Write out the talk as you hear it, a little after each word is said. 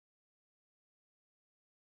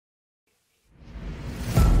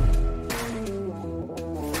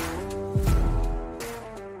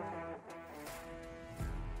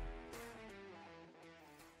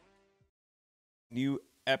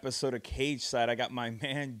episode of Cageside. I got my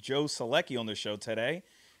man Joe Solecki on the show today.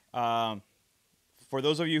 Um, for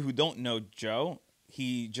those of you who don't know Joe,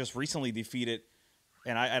 he just recently defeated,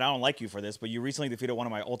 and I don't like you for this, but you recently defeated one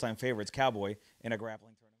of my all-time favorites, Cowboy, in a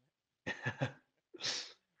grappling tournament.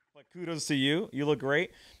 But kudos to you. You look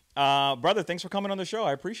great. Brother, thanks for coming on the show.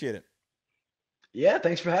 I appreciate it. Yeah,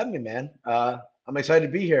 thanks for having me, man. I'm excited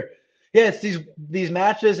to be here. Yeah, it's these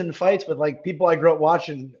matches and fights with like people I grew up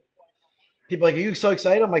watching. People like, are you so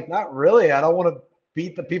excited? I'm like, not really. I don't want to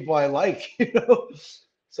beat the people I like, you know.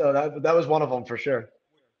 So that was one of them for sure.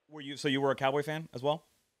 So you were a Cowboy fan as well?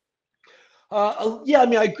 Yeah, I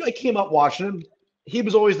mean, I came up watching him. He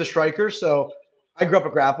was always the striker, so I grew up a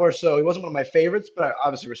grappler, so he wasn't one of my favorites, but I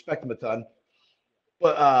obviously respect him a ton.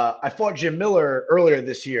 But I fought Jim Miller earlier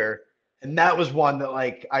this year, and that was one that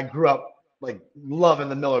like I grew up like loving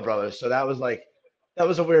the Miller brothers. So that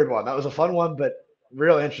was a weird one. That was a fun one, but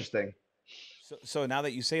real interesting. So now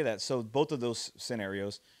that you say that, so both of those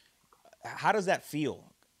scenarios, how does that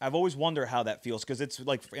feel? I've always wondered how that feels because it's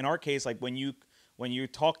like in our case, like when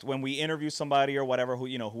we interview somebody or whatever who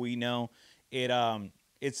we know,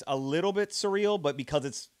 it's a little bit surreal, but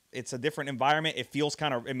because it's a different environment,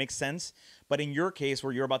 it makes sense. But in your case,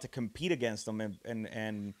 where you're about to compete against them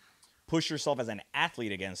and push yourself as an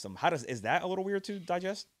athlete against them, is that a little weird to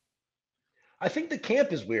digest? I think the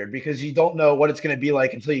camp is weird because you don't know what it's going to be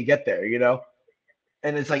like until you get there, you know?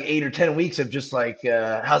 And it's like 8 or 10 weeks of just like,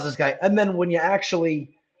 how's this guy? And then when you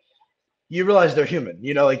realize they're human,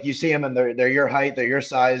 you know, like you see them and they're your height, they're your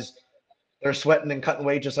size, they're sweating and cutting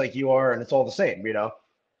weight just like you are, and it's all the same, you know?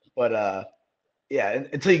 But yeah,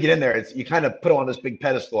 until you get in there, it's you kind of put on this big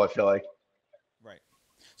pedestal, I feel like. Right.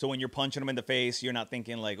 So when you're punching them in the face, you're not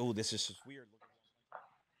thinking like, "Oh, this is just weird."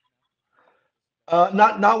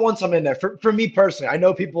 Not once I'm in there. For me personally, I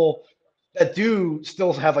know people that do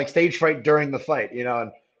still have like stage fright during the fight, you know,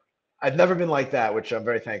 and I've never been like that, which I'm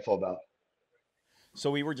very thankful about.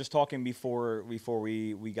 So we were just talking before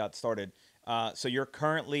we got started. So you're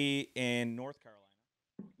currently in North Carolina,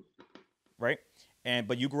 right? And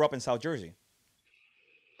but you grew up in South Jersey.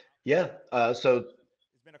 Yeah. So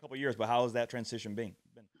It's been a couple years, but how has that transition been?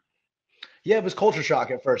 yeah, it was culture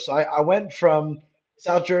shock at first. So I went from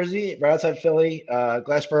South Jersey, right outside Philly,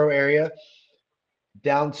 Glassboro area,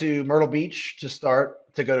 down to Myrtle Beach to start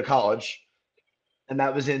to go to college, and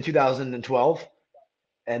that was in 2012.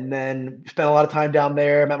 And then spent a lot of time down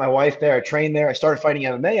there. Met my wife there. I trained there. I started fighting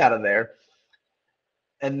MMA out of there,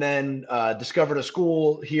 and then discovered a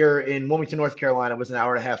school here in Wilmington, North Carolina, was an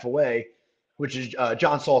hour and a half away, which is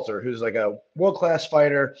John Salter, who's like a world class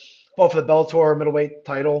fighter, fought for the Bellator middleweight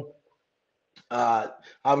title, uh,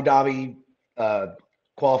 Abu Dhabi uh,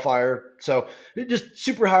 qualifier. So just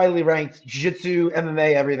super highly ranked jiu-jitsu,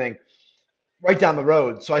 MMA, everything right down the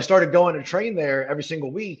road. So I started going to train there every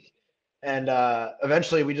single week, and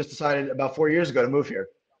eventually we just decided about 4 years ago to move here.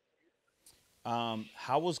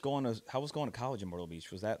 How was going to college in Myrtle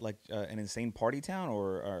Beach? Was that like an insane party town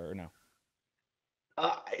or no?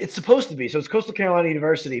 It's supposed to be. So it's Coastal Carolina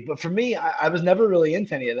University. But for me, I was never really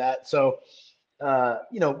into any of that. So,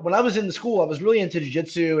 you know, when I was in the school, I was really into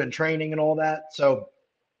jiu-jitsu and training and all that. So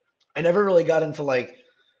I never really got into like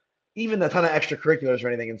even a ton of extracurriculars or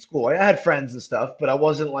anything in school. I had friends and stuff, but I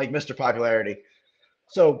wasn't like Mr. Popularity.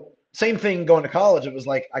 So same thing going to college. It was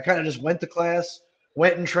like I kind of just went to class,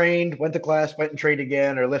 went and trained, went to class, went and trained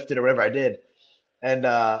again, or lifted or whatever I did. And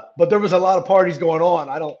but there was a lot of parties going on.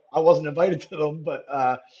 I wasn't invited to them, but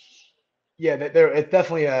yeah, there it's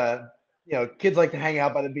definitely you know, kids like to hang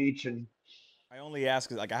out by the beach and I only ask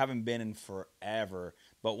because like I haven't been in forever.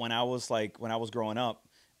 But when I was growing up,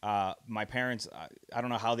 my parents I don't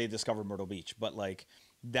know how they discovered Myrtle Beach, but like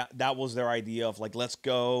that was their idea of like let's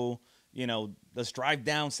go. Let's drive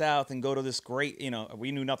down south and go to this great.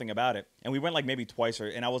 We knew nothing about it, and we went like maybe twice,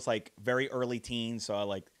 and I was like very early teens, so I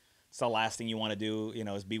like it's the last thing you want to do,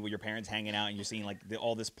 is be with your parents hanging out and you're seeing like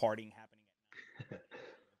all this partying happening.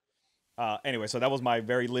 Anyway, so that was my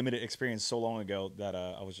very limited experience so long ago that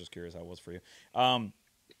I was just curious how it was for you. Um,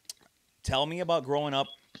 Tell me about growing up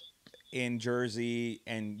in Jersey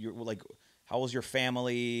and your like, how was your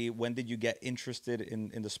family? When did you get interested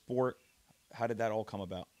in the sport? How did that all come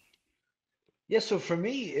about? yeah. So for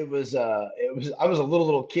me, it was I was a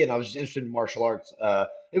little kid. And I was just interested in martial arts.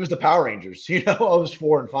 It was the Power Rangers. You know, I was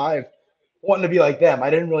 4 and 5, wanting to be like them. I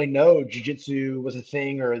didn't really know jiu-jitsu was a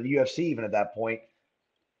thing or the UFC even at that point.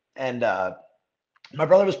 And my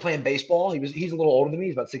brother was playing baseball. He's a little older than me.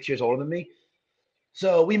 He's about 6 years older than me.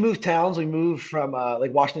 So we moved towns. We moved from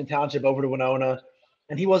like Washington Township over to Winona,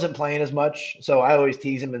 and he wasn't playing as much. So I always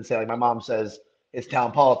tease him and say, like my mom says, it's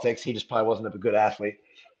town politics. He just probably wasn't a good athlete.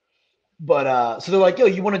 But so they're like, yo,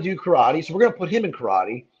 you want to do karate? So we're gonna put him in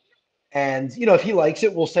karate, and if he likes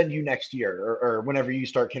it, we'll send you next year or whenever you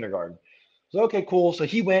start kindergarten. So okay, cool. So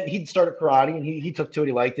he went, he started karate, and he took to it.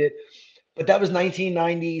 He liked it. But that was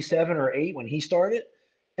 1997 or eight when he started,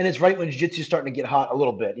 and it's right when jiu-jitsu starting to get hot a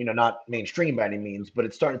little bit. Not mainstream by any means, but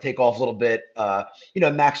it's starting to take off a little bit.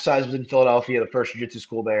 Max Size was in Philadelphia, the first jiu-jitsu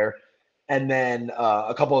school there, and then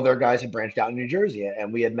a couple of their guys had branched out in New Jersey,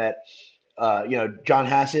 and we had met, John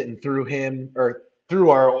Hassett, and through him or through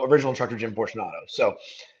our original instructor Jim Fortunato. So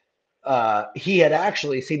he had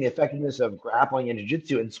actually seen the effectiveness of grappling and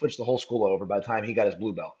jiu-jitsu and switched the whole school over by the time he got his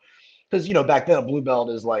blue belt. Because back then a blue belt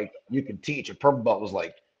is like you can teach, a purple belt was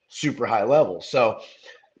like super high level. So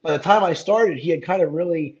by the time I started, he had kind of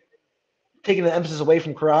really taken the emphasis away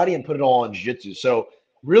from karate and put it all on jiu-jitsu. So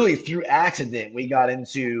really through accident, we got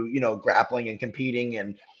into, grappling and competing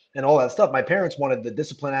and all that stuff. My parents wanted the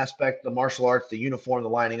discipline aspect, the martial arts, the uniform, the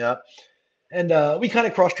lining up. And we kind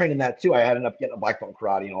of cross-trained in that too. I ended up getting a black belt in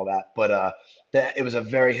karate and all that, but it was a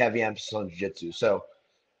very heavy emphasis on jiu-jitsu. So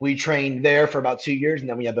we trained there for about 2 years, and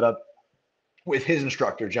then we ended up with his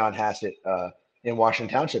instructor, John Hassett, in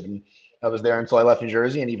Washington Township. And I was there until I left New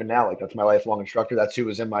Jersey. And even now, like, that's my lifelong instructor. That's who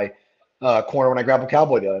was in my corner when I grappled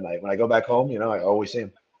Cowboy the other night. When I go back home, I always see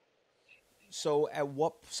him. So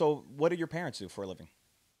what do your parents do for a living?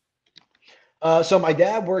 So my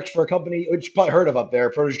dad works for a company, which you probably heard of up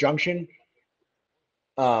there, Produce Junction.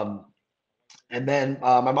 Um, and then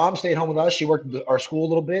my mom stayed home with us. She worked at our school a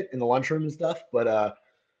little bit in the lunchroom and stuff, but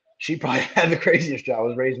she probably had the craziest job. I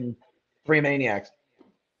was raising three maniacs.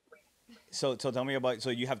 So tell me about.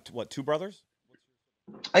 So you have what, two brothers?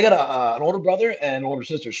 I got an older brother and an older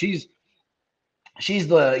sister. She's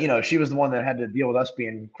the she was the one that had to deal with us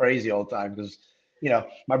being crazy all the time because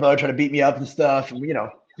my brother tried to beat me up and stuff, and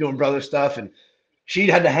doing brother stuff, and she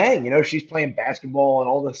had to hang. She's playing basketball and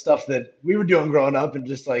all the stuff that we were doing growing up, and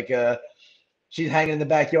just like she's hanging in the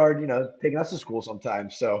backyard, taking us to school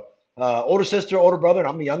sometimes. So older sister, older brother, and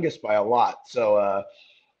I'm the youngest by a lot. So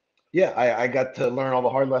yeah, I got to learn all the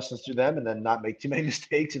hard lessons through them, and then not make too many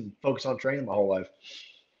mistakes and focus on training my whole life.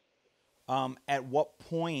 At what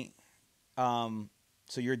point? Um,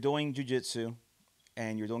 so you're doing jujitsu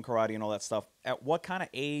and you're doing karate and all that stuff. At what kind of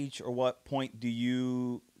age or what point do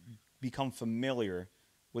you become familiar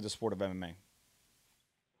with the sport of MMA?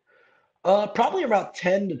 Probably about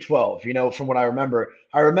 10 to 12, from what I remember.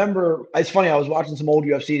 It's funny, I was watching some old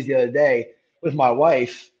UFCs the other day with my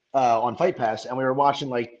wife on Fight Pass, and we were watching,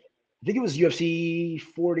 like, I think it was UFC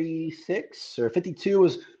 46 or 52,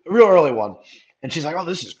 was a real early one. And she's like, oh,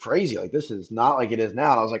 this is crazy. Like, this is not like it is now.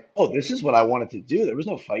 And I was like, oh, this is what I wanted to do. There was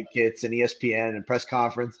no fight kits and ESPN and press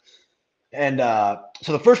conference. And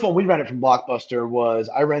so the first one we rented from Blockbuster was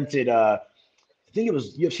I rented I think it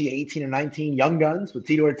was UFC 18 or 19 Young Guns with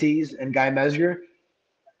Tito Ortiz and Guy Mezger.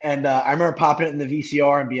 And I remember popping it in the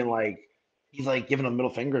VCR and being like, he's like giving them middle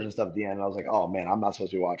fingers and stuff at the end. And I was like, oh man, I'm not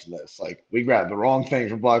supposed to be watching this. Like, we grabbed the wrong thing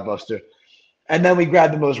from Blockbuster. And then we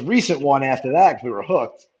grabbed the most recent one after that because we were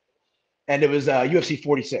hooked. And it was UFC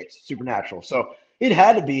 46, Supernatural. So it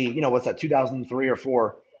had to be, what's that, 2003 or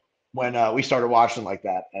four when we started watching like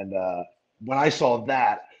that. And when I saw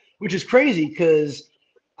that, which is crazy because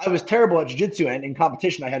I was terrible at jiu-jitsu, and in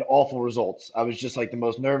competition I had awful results. I was just like the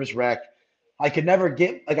most nervous wreck. I could never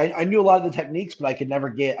get, like, I knew a lot of the techniques, but I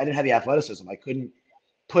didn't have the athleticism. I couldn't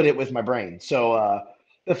put it with my brain. So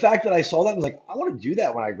the fact that I saw that, I was like, I want to do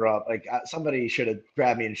that when I grow up. Like, somebody should have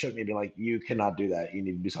grabbed me and shook me and been like, you cannot do that. You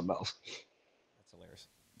need to do something else. That's hilarious.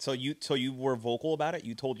 So you were vocal about it.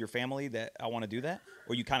 You told your family that I want to do that,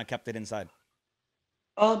 or you kind of kept it inside.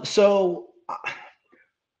 So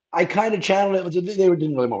I kind of channeled it. They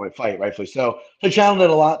didn't really want me to fight, rightfully so. So I channeled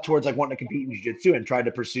it a lot towards like wanting to compete in jiu-jitsu and tried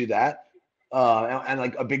to pursue that. And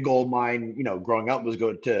like a big goal of mine, growing up was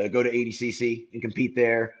go to ADCC and compete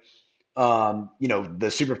there. The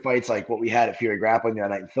super fights like what we had at Fury Grappling the other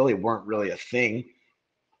night in Philly weren't really a thing.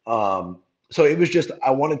 So it was just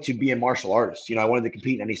I wanted to be a martial artist. I wanted to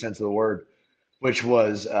compete in any sense of the word, which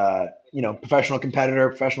was professional competitor,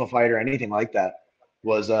 professional fighter, anything like that.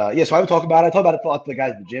 Was yeah. So I would talk about it. I talk about it a lot to the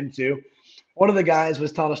guys at the gym too. One of the guys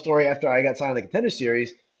was telling a story after I got signed in the Contender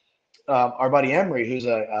Series. Our buddy Emery, who's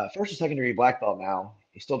a first or second degree black belt now,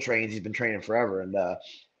 he still trains. He's been training forever, and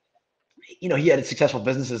he had successful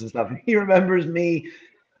businesses and stuff. And he remembers me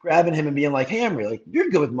grabbing him and being like, "Hey, Emery, like you're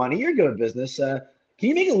good with money, you're good with business. Can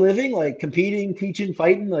you make a living like competing, teaching,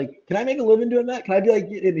 fighting? Like, can I make a living doing that? Can I be like?"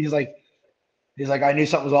 And he's like, I knew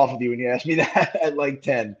something was off with you when you asked me that at like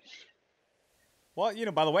 10. Well,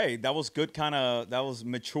 by the way, that was good. That was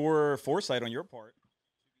mature foresight on your part.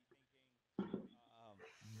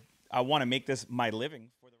 I want to make this my living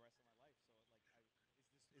for the rest of my life.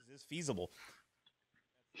 is feasible.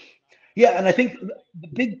 Yeah, and I think the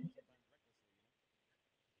big,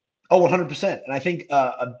 oh, 100%. And I think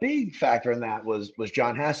a big factor in that was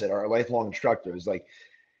John Hassett, our lifelong instructor. Is like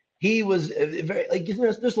he was very like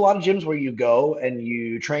there's a lot of gyms where you go and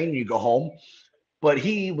you train and you go home, but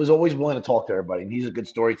he was always willing to talk to everybody. And he's a good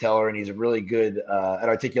storyteller, and he's a really good at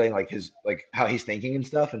articulating like his like how he's thinking and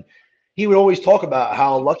stuff. And he would always talk about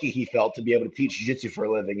how lucky he felt to be able to teach jiu-jitsu for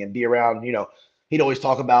a living and be around. He'd always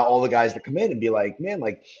talk about all the guys that come in and be like, man,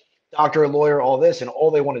 like doctor, lawyer, all this, and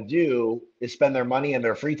all they want to do is spend their money and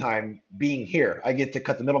their free time being here. I get to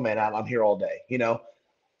cut the middleman out. I'm here all day.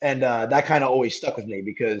 And that kind of always stuck with me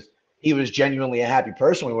because he was genuinely a happy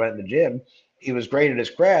person when we went in the gym. He was great at his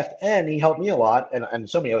craft, and he helped me a lot, and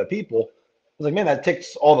so many other people. I was like, man, that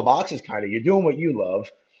ticks all the boxes. Kind of, you're doing what you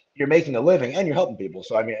love, you're making a living, and you're helping people.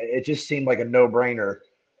 So I mean, it just seemed like a no-brainer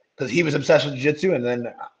because he was obsessed with jiu-jitsu, and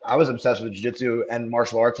then I was obsessed with jiu-jitsu and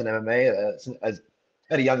martial arts and MMA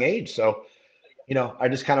at a young age. So I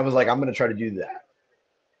just kind of was like, I'm going to try to do that.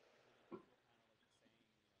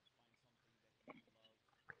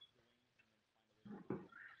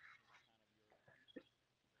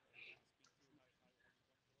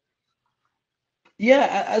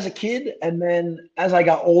 Yeah, as a kid, and then as I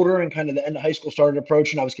got older and kind of the end of high school started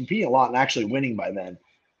approaching, I was competing a lot and actually winning by then.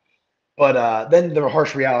 But then the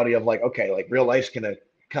harsh reality of like, okay, like real life's gonna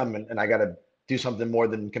come, and I got to do something more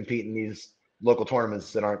than compete in these local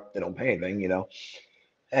tournaments they don't pay anything.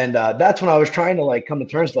 And that's when I was trying to like come to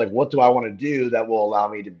terms with like, what do I want to do that will allow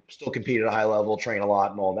me to still compete at a high level, train a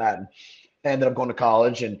lot, and all that. And I ended up going to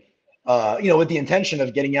college and with the intention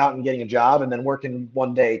of getting out and getting a job and then working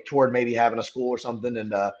one day toward maybe having a school or something.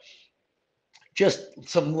 And just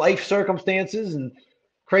some life circumstances and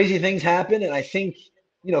crazy things happen. And I think,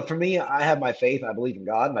 for me, I have my faith. I believe in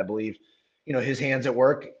God, and I believe, His hands at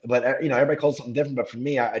work. But everybody calls it something different. But for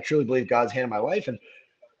me, I truly believe God's hand in my life, and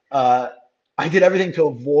uh, I did everything to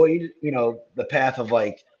avoid, the path of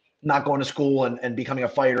like not going to school and becoming a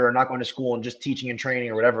fighter, or not going to school and just teaching and training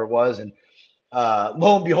or whatever it was. And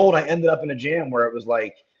lo and behold, I ended up in a jam where it was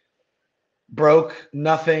like broke,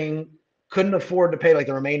 nothing, couldn't afford to pay like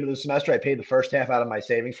the remainder of the semester. I paid the first half out of my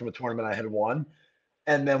savings from a tournament I had won,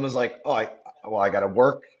 and then was like, oh, I got to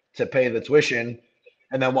work to pay the tuition,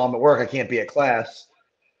 and then while I'm at work, I can't be at class.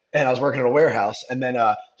 And I was working at a warehouse, and then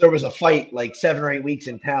there was a fight like 7 or 8 weeks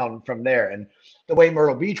in town from there. And the way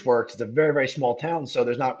Myrtle Beach works, it's a very very small town, so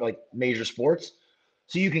there's not like major sports,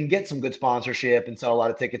 so you can get some good sponsorship and sell a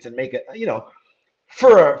lot of tickets and make it,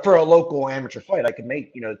 for a local amateur fight, I could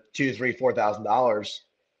make two, three,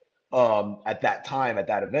 $4,000 at that time at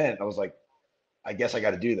that event. I was like, I guess I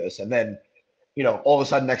got to do this. And then, all of a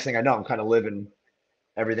sudden, next thing I know, I'm kind of living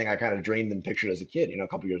everything I kind of dreamed and pictured as a kid. A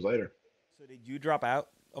couple years later, So did you drop out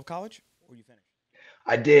of college or you finished?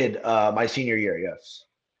 I did my senior year. Yes.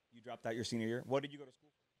 You dropped out your senior year. What did you go to school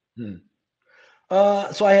Hmm.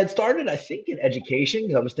 So I had started, I think, in education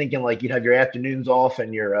because I was thinking like you'd have your afternoons off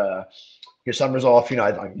and your summers off.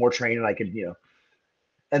 I'd like more training. I could,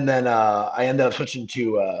 and then I ended up switching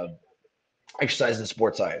to exercise and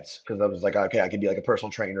sports science because I was like, okay, I could be like a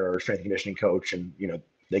personal trainer or strength and conditioning coach, and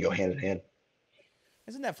they go hand in hand.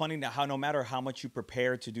 for? Isn't that funny that how no matter how much you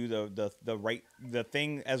prepare to do the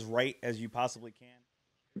thing as right as you possibly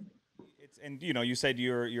can, it's and you said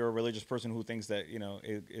you're a religious person who thinks that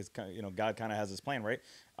is kind of, God kind of has his plan, right?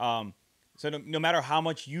 So no matter how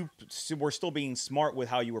much you were still being smart with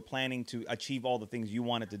how you were planning to achieve all the things you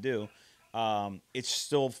wanted to do, it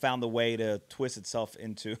still found a way to twist itself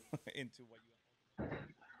into into what you.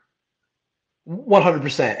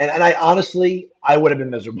 100%. And I honestly, I would have been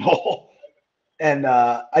miserable. And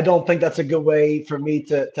I don't think that's a good way for me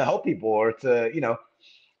to help people or to,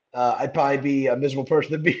 I'd probably be a miserable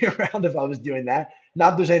person to be around if I was doing that.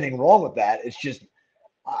 Not that there's anything wrong with that. It's just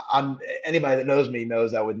I'm anybody that knows me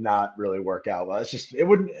knows that would not really work out well. It's just it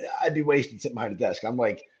wouldn't. I'd be wasted sitting behind a desk. I'm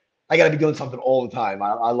like, I got to be doing something all the time.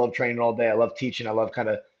 I love training all day. I love teaching. I love kind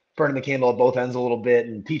of burning the candle at both ends a little bit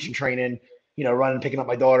and teaching, training. Running, picking up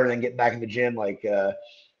my daughter, and then getting back in the gym. Like,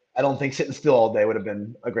 I don't think sitting still all day would have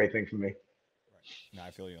been a great thing for me. Right. No,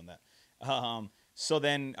 I feel you on that. So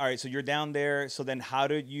then, all right. So you're down there. So then, how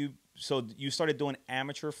did you? So you started doing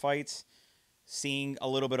amateur fights, seeing a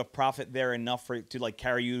little bit of profit there enough for it to like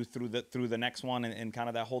carry you through the next one and kind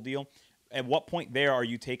of that whole deal. At what point there are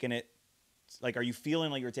you taking it? Like, are you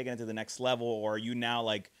feeling like you're taking it to the next level, or are you now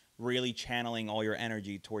like really channeling all your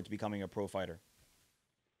energy towards becoming a pro fighter?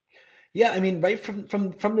 Yeah, I mean, right from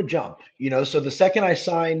the jump. So the second I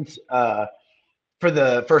signed for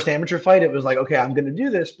the first amateur fight, it was like, okay, I'm going to do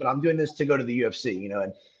this, but I'm doing this to go to the UFC.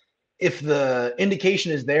 And if the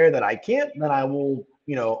indication is there that I can't, then I will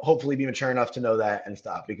hopefully be mature enough to know that and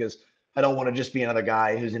stop, because I don't want to just be another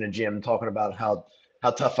guy who's in a gym talking about how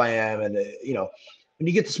tough I am. And when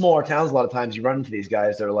you get to smaller towns, a lot of times you run into these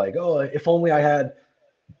guys that are like, oh, if only I had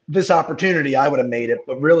this opportunity, I would have made it.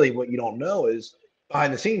 But really, what you don't know is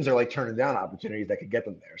behind the scenes, they're like turning down opportunities that could get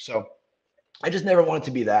them there. So I just never wanted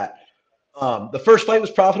to be that. The first fight was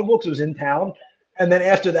profitable because it was in town, and then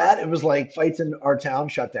after that, it was like fights in our town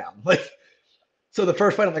shut down. Like, so the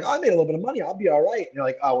first fight, I'm like, oh, I made a little bit of money, I'll be all right. And you're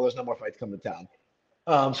like, oh, well, there's no more fights coming to town.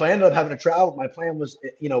 So I ended up having to travel. My plan was,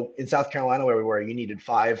 in South Carolina where we were, you needed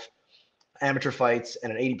 5 amateur fights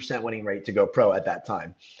and an 80% winning rate to go pro at that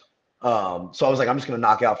time. So I was like, I'm just going to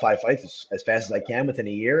knock out 5 fights as fast as I can within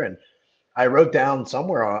a year. And I wrote down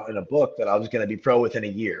somewhere in a book that I was going to be pro within a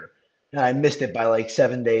year. And I missed it by like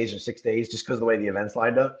 7 days or 6 days just because of the way the events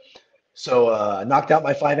lined up. So I knocked out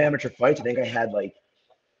my 5 amateur fights. I think I had like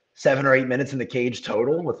 7 or 8 minutes in the cage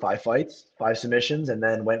total with 5 fights, 5 submissions, and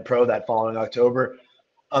then went pro that following October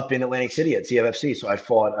up in Atlantic City at CFFC. So I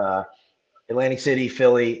fought Atlantic City,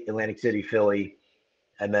 Philly,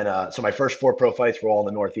 and then so my first 4 pro fights were all in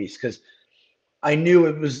the Northeast because I knew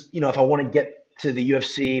it was, if I want to get to the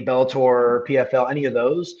UFC, Bellator, PFL, any of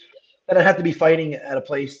those, that I'd have to be fighting at a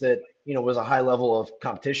place that, was a high level of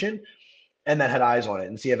competition and that had eyes on it.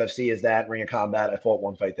 And CFFC is that Ring of Combat. I fought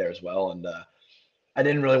one fight there as well. And I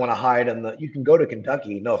didn't really want to hide on you can go to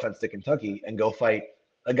Kentucky, no offense to Kentucky, and go fight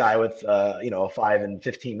a guy with, a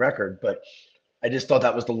 5-15 record. But I just thought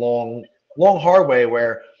that was the long, long, hard way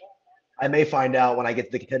where I may find out when I get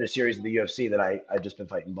to the contender series of the UFC that I've just been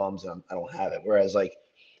fighting bums and I don't have it. Whereas like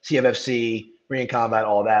CFFC, Ring of Combat,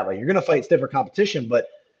 all that, like you're going to fight stiffer competition, but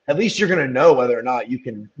at least you're going to know whether or not you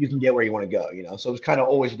can get where you want to go. So it was kind of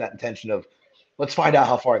always with that intention of let's find out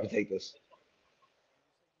how far I can take this.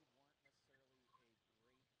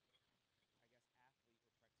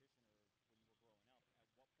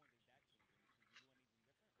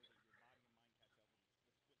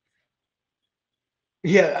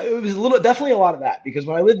 Yeah, it was definitely a lot of that because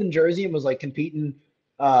when I lived in Jersey and was like competing,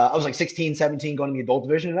 I was like 16, 17 going to the adult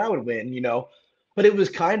division and I would win. But it was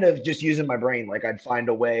kind of just using my brain. Like I'd find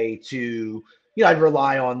a way to, I'd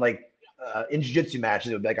rely on like in jiu-jitsu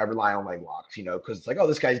matches, it would be like I rely on like locks, because it's like, oh,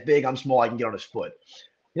 this guy's big, I'm small, I can get on his foot.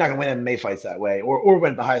 You're not gonna win MMA fights that way, or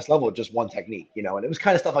win at the highest level with just one technique. And it was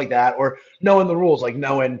kind of stuff like that, or knowing the rules, like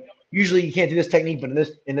knowing usually you can't do this technique, but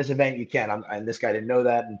in this event you can. And this guy didn't know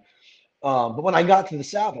that, and but when I got to the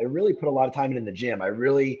South, I really put a lot of time in the gym. I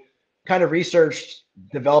really kind of researched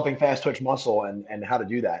developing fast twitch muscle and how to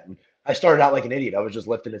do that. And I started out like an idiot. I was just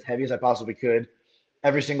lifting as heavy as I possibly could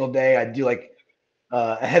every single day. I'd do like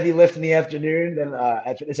a heavy lift in the afternoon. Then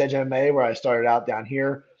at Fitness Edge MMA, where I started out down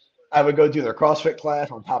here, I would go do their CrossFit class.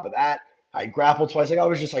 On top of that, I grappled twice. Like I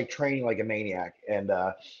was just like training like a maniac and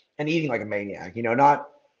eating like a maniac. Not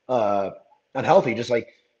uh, unhealthy, just like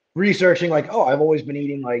researching. Like, oh, I've always been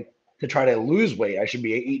eating like to try to lose weight. I should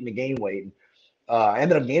be eating to gain weight. I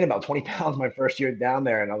ended up gaining about 20 pounds my first year down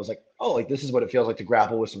there, and I was like, oh, like this is what it feels like to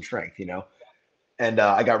grapple with some strength. And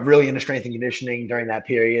I got really into strength and conditioning during that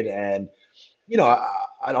period, and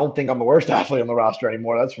I don't think I'm the worst athlete on the roster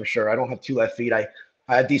anymore. That's for sure. I don't have 2 left feet. I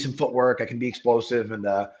have decent footwork. I can be explosive, and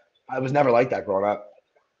I was never like that growing up.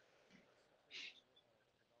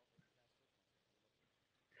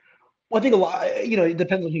 Well, I think a lot, it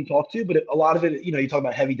depends on who you talk to, but a lot of it, you talk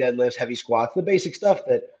about heavy deadlifts, heavy squats, the basic stuff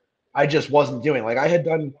that I just wasn't doing. Like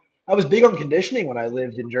I was big on conditioning when I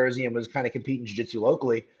lived in Jersey and was kind of competing jiu-jitsu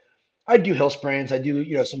locally. I do hill sprints. I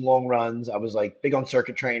do, some long runs. I was like big on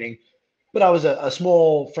circuit training, but I was a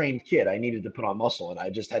small framed kid. I needed to put on muscle, and I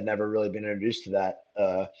just had never really been introduced to that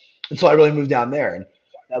until I really moved down there, and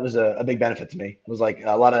that was a big benefit to me. It was like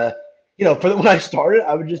a lot of, when I started,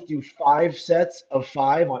 I would just do 5 sets of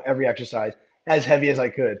 5 on every exercise, as heavy as I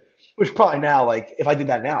could. Which probably now, like if I did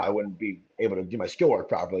that now, I wouldn't be able to do my skill work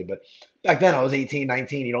properly. But back then, I was 18,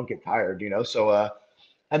 19. You don't get tired. So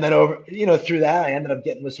and then through that, I ended up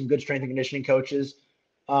getting with some good strength and conditioning coaches,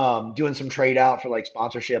 doing some trade out for like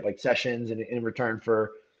sponsorship, like sessions in return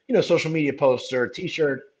for, social media posts or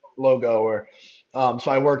t-shirt logo or,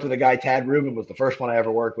 so I worked with a guy, Tad Rubin was the first one I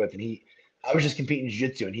ever worked with. And I was just competing in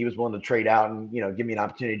jiu-jitsu and he was willing to trade out and, give me an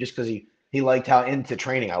opportunity just because he liked how into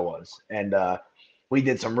training I was. And, we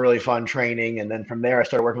did some really fun training. And then from there, I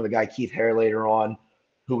started working with a guy, Keith Hare, later on,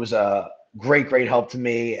 who was a great, great help to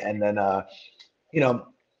me. And then, you know,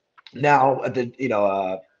 now at the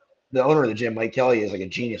owner of the gym, Mike Kelly, is like a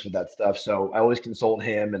genius with that stuff. So I always consult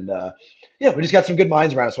him, and yeah, we just got some good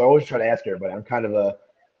minds around. So I always try to ask everybody. I'm kind of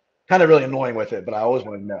really annoying with it, but I always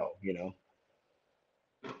want to know.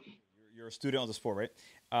 You're a student of the sport,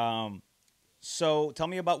 right? Um, So tell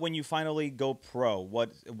me about when you finally go pro.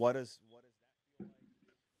 What is that feel like?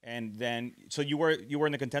 And then so you were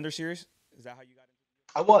in the Contender Series. Is that how you got into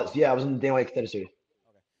the I UFC? was, yeah, I was in the Dana White Contender Series. Okay.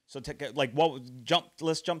 So like what jump?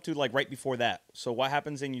 Let's jump to like right before that. So what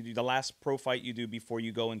happens in the last pro fight you do before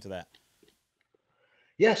you go into that?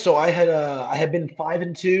 Yeah, so I had been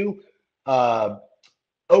 5-2, uh,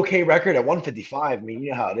 okay record at 155. I mean,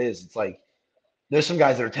 you know how it is. It's like there's some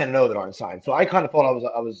guys that are 10-0 that aren't signed. So I kind of thought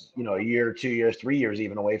I was a year, 2 years, 3 years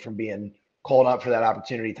even away from being called up for that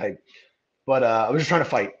opportunity type. But I was just trying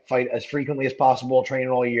to fight as frequently as possible, training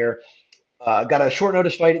all year. Got a short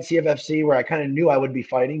notice fight at CFFC where I kind of knew I would be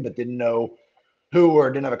fighting, but didn't know who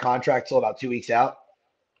or didn't have a contract till about 2 weeks out.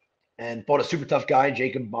 And fought a super tough guy,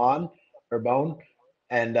 Jacob Bone.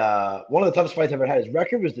 And one of the toughest fights I've ever had. His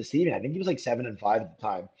record was deceiving. I think he was like 7-5 at the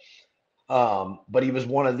time. But he was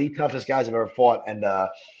one of the toughest guys I've ever fought. And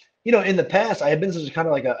in the past, I had been such kind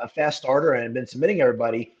of like a fast starter and had been submitting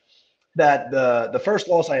everybody that the first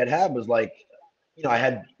loss I had was like,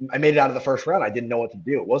 I made it out of the first round. I didn't know what to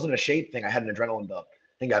do. It wasn't a shape thing. I had an adrenaline dump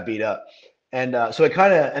and got beat up. And so it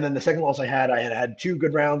kind of, and then the second loss I had two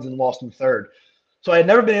good rounds and lost in the third. So I had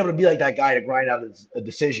never been able to be like that guy to grind out a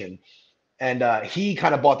decision. And he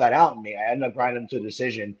kind of bought that out in me. I ended up grinding him to a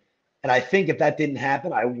decision. And I think if that didn't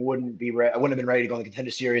happen, I wouldn't have been ready to go in the Contender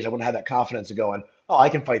Series. I wouldn't have that confidence of going, oh, I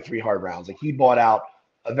can fight three hard rounds. Like he bought out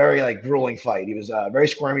a very like grueling fight. He was very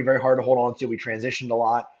squirmy, very hard to hold on to. We transitioned a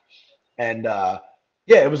lot. And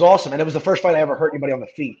yeah, it was awesome. And it was the first fight I ever hurt anybody on the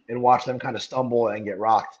feet and watched them kind of stumble and get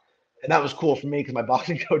rocked. And that was cool for me because my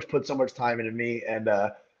boxing coach put so much time into me. And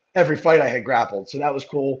every fight I had grappled. So that was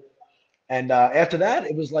cool. And after that,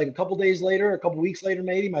 it was like a couple days later, a couple weeks later,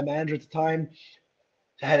 maybe. My manager at the time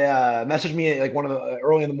had messaged me like one of the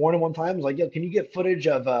early in the morning one time. Was like, "Yo, can you get footage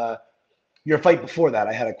of your fight before that?"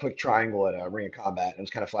 I had a quick triangle at Ring of Combat. And it was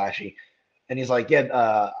kind of flashy. And he's like,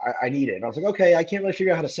 "Yeah, I need it." And I was like, "Okay, I can't really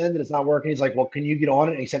figure out how to send it. It's not working." He's like, "Well, can you get on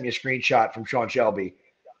it?" And he sent me a screenshot from Sean Shelby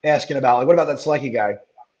asking about like, "What about that Solecki guy?" And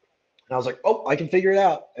I was like, "Oh, I can figure it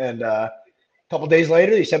out." And a couple days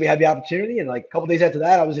later, he said we had the opportunity. And like a couple days after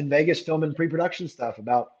that, I was in Vegas filming pre-production stuff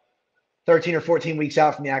about 13 or 14 weeks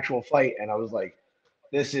out from the actual fight. And I was like,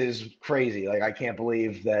 this is crazy. Like, I can't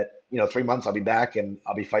believe that, 3 months I'll be back and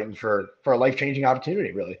I'll be fighting for a life changing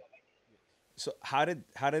opportunity, really. So how did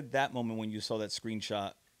that moment when you saw that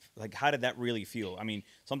screenshot, like how did that really feel? I mean,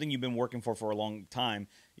 something you've been working for a long time.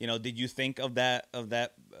 Did you think of that blockbuster,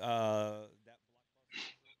 that video that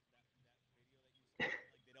you saw? Like, did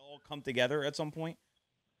it all come together at some point?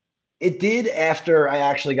 It did after I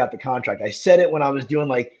actually got the contract. I said it when I was doing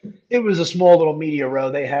like, it was a small little media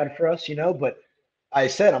row they had for us, but I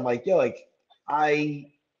said, I'm like, yo, like, I.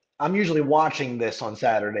 I'm usually watching this on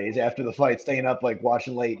Saturdays after the fight, staying up like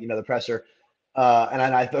watching late, the presser.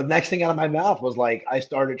 And the next thing out of my mouth was like, I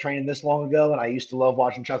started training this long ago, and I used to love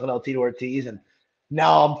watching Chuck Liddell, Tito Ortiz, and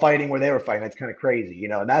now I'm fighting where they were fighting. That's kind of crazy,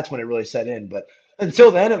 and that's when it really set in. But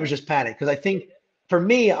until then, it was just panic because I think for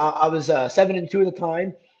me, I was 7-2 at the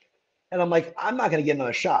time, and I'm like, I'm not going to get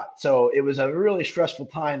another shot. So it was a really stressful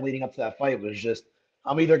time leading up to that fight. It was just,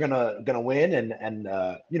 I'm either gonna win and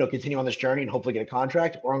continue on this journey and hopefully get a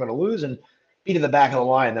contract, or I'm gonna lose and be to the back of the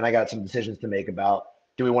line. Then I got some decisions to make about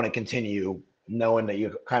do we want to continue knowing that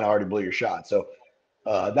you kind of already blew your shot. So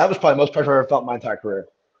that was probably the most pressure I ever felt in my entire career.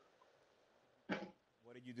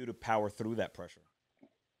 What did you do to power through that pressure?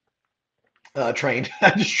 Trained,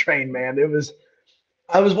 I just trained, man.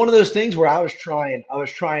 I was one of those things where I was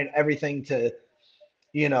trying everything to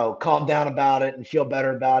calm down about it and feel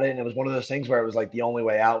better about it. And it was one of those things where it was like the only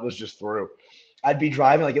way out was just through. I'd be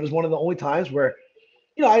driving, like it was one of the only times where,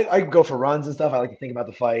 I go for runs and stuff. I like to think about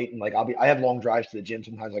the fight and like I have long drives to the gym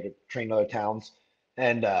sometimes, like I train in other towns.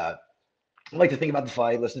 And I like to think about the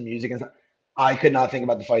fight, listen to music and stuff. I could not think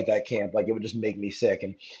about the fight that camp. Like it would just make me sick.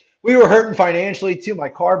 And we were hurting financially too. My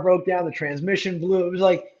car broke down, the transmission blew. It was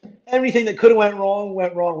like everything that could have went wrong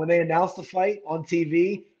when they announced the fight on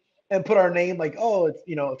TV and put our name like, oh, it's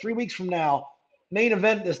 3 weeks from now, main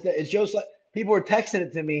event this day. It's just like people were texting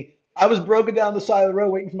it to me. I was broken down the side of the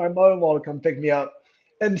road waiting for my mother-in-law to come pick me up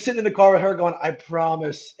and sitting in the car with her going, I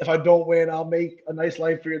promise if I don't win, I'll make a nice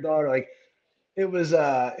life for your daughter. Like it was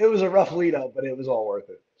a rough lead up, but it was all worth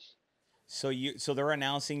it. So they're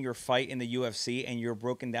announcing your fight in the UFC, and you're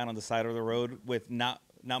broken down on the side of the road with not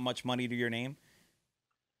much money to your name.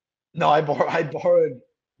 No, I borrowed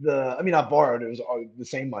I mean, not borrowed, it was all the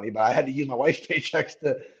same money, but I had to use my wife's paychecks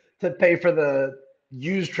to pay for the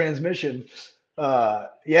used transmission.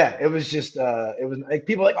 Yeah, it was just, it was like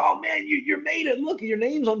people were like, oh man, you made it. Look, your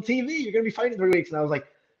name's on TV. You're going to be fighting in 3 weeks. And I was like,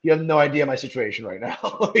 you have no idea my situation right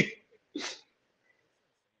now. Like, It's insane.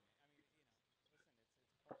 I mean,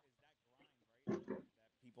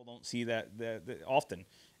 don't see that often,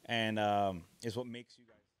 and is what makes you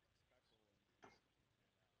guys special.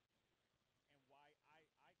 And why I care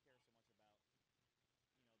so much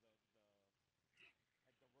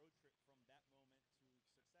about the road trip from that moment to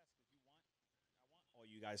success, because I want all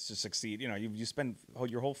you guys to succeed. You spend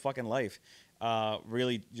your whole fucking life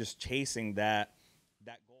really just chasing that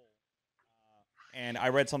goal. And I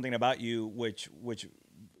read something about you, which to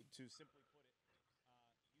simply put it,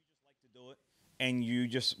 you just like to do it, and you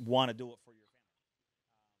just want to do it for your family.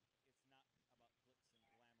 It's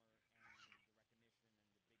not about glitz and glamour and the recognition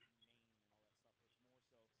and the big name and all that stuff.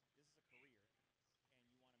 It's more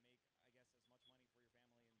so this is a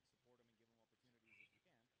career, and you want to make, I guess,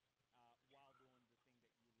 as much money for your family and support them and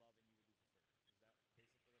give them opportunities as you can, while doing the thing that you love and you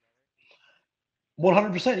would do for free. Is that basically about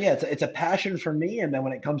right? 100%. Yeah, it's a passion for me, and then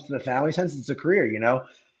when it comes to the family sense, it's a career.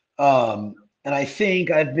 And I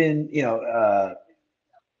think I've been,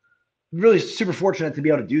 really super fortunate to be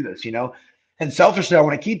able to do this. And selfishly, I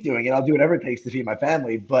want to keep doing it. I'll do whatever it takes to feed my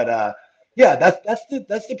family. But yeah, that's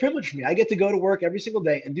the privilege for me. I get to go to work every single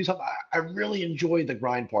day and do something. I really enjoy the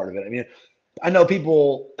grind part of it. I mean, I know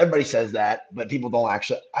everybody says that, but people don't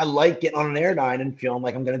actually. I like getting on an airline and feeling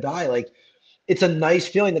like I'm going to die. Like, it's a nice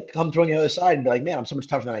feeling to come through on the other side and be like, man, I'm so much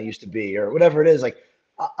tougher than I used to be, or whatever it is. Like,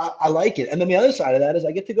 I like it. And then the other side of that is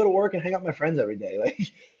I get to go to work and hang out with my friends every day.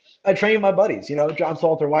 Like, I train with my buddies, John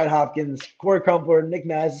Salter, White Hopkins, Corey Crumpler, Nick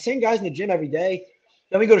Naz, the same guys in the gym every day.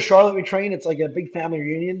 Then we go to Charlotte, we train. It's like a big family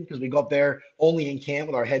reunion because we go up there only in camp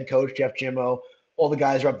with our head coach, Jeff Jimmo. All the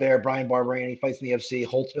guys are up there. Brian Barberani, he fights in the UFC.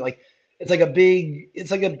 Holtzman, like it's like a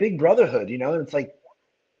big brotherhood, and it's like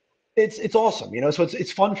it's awesome, So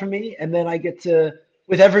it's fun for me, and then I get to,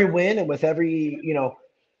 with every win and with every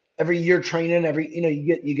year training,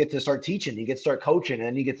 you get to start teaching, you get to start coaching,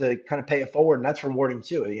 and you get to kind of pay it forward, and that's rewarding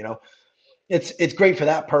too. It's great for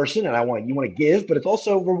that person, and you want to give, but it's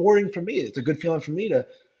also rewarding for me. It's a good feeling for me to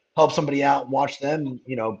help somebody out, and watch them,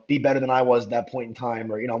 be better than I was at that point in time.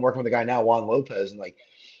 Or I'm working with a guy now, Juan Lopez, and like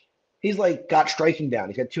he's like got striking down.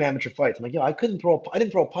 He's got two amateur fights. I'm like, I didn't throw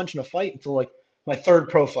a punch in a fight until like my third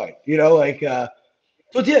pro fight. So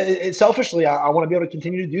yeah, selfishly, I want to be able to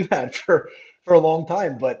continue to do that for a long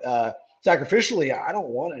time. But sacrificially, I don't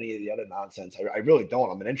want any of the other nonsense. I really don't.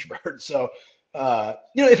 I'm an introvert, so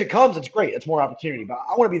if it comes, it's great. It's more opportunity. But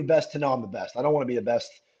I want to be the best to know I'm the best. I don't want to be the best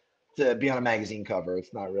to be on a magazine cover.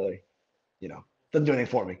 It's not really, doesn't do anything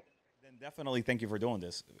for me. Then definitely thank you for doing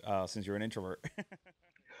this, since you're an introvert.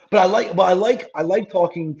 But I like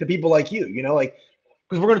talking to people like you. Like,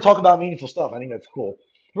 because we're going to talk about meaningful stuff. I think that's cool.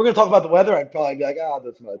 If we're going to talk about the weather, I'd probably be like, oh,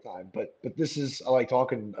 that's another time. But this is, I like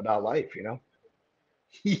talking about life.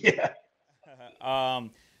 Yeah.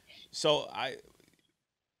 um, so your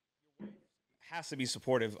wife has to be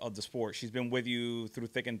supportive of the sport. She's been with you through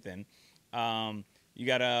thick and thin. You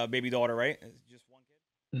got a baby daughter, right? Just one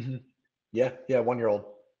kid. Hmm. Yeah. Yeah. 1 year old.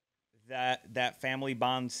 That family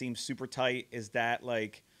bond seems super tight.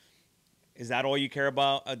 Is that all you care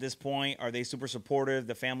about at this point? Are they super supportive?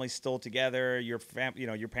 The family's still together. Your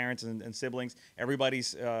parents and siblings.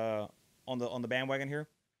 Everybody's on the bandwagon here.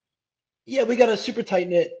 Yeah. We got a super tight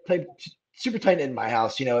knit in my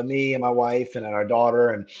house, and me and my wife and our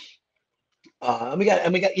daughter. And we got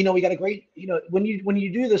a great, when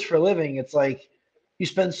you do this for a living, it's like you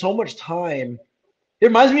spend so much time. It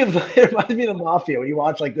reminds me of it reminds me of the mafia when you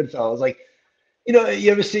watch like Goodfellas. Like,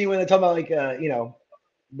 you ever see when they talk about like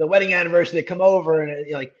the wedding anniversary, they come over and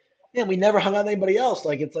you're like, man, we never hung out with anybody else.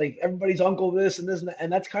 Like, it's like everybody's uncle this and this and that.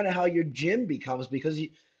 And that's kind of how your gym becomes, because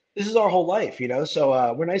this is our whole life.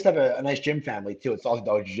 So we're nice to have a nice gym family too. It's all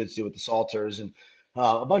dog jiu-jitsu with the Salters and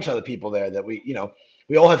a bunch of other people there that we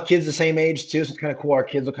all have kids the same age too. So it's kind of cool. Our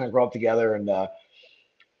kids will kind of grow up together, and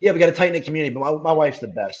yeah, we got a tight knit community. But my wife's the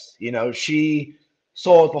best. She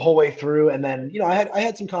saw it the whole way through, and then I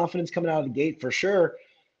had some confidence coming out of the gate for sure.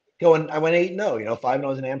 I went 8-0,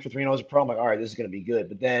 5-0 as an amateur, 3-0 as a pro. I'm like, all right, this is going to be good.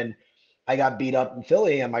 But then I got beat up in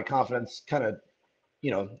Philly, and my confidence kind of,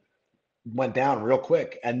 you know, went down real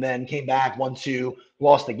quick, and then came back 1-2,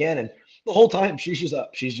 lost again. And the whole time she's just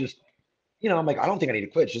up. She's just, I'm like, I don't think I need to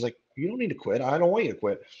quit. She's like, you don't need to quit. I don't want you to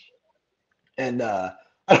quit. And I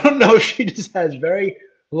don't know if she just has very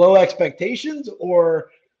low expectations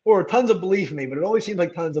or tons of belief in me, but it always seems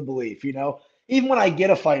like tons of belief. Even when I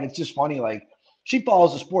get a fight, it's just funny. Like, she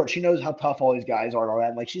follows the sport. She knows how tough all these guys are and all that.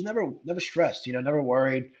 And like, she's never stressed, never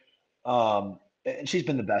worried. And she's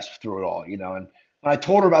been the best through it all. And when I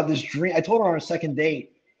told her about this dream, I told her on our second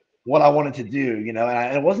date what I wanted to do, and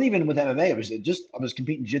it wasn't even with MMA. I was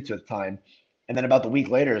competing jiu-jitsu at the time. And then about the week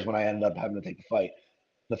later is when I ended up having to take the fight,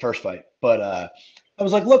 the first fight. But I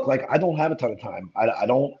was like, look, like, I don't have a ton of time. I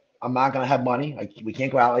don't. I'm not gonna have money. We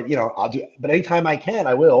can't go out. Like, I'll do, but anytime I can,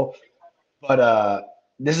 I will. But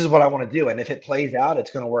this is what I want to do, and if it plays out,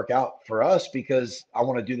 it's gonna work out for us because I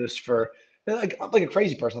want to do this for like I'm like a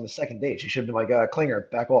crazy person on the second date. She should have been like, Klinger,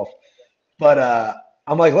 back off. But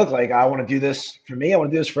I'm like, look, like I want to do this for me. I want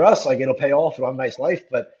to do this for us. Like it'll pay off. It'll have a nice life.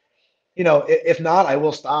 But if not, I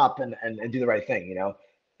will stop and do the right thing.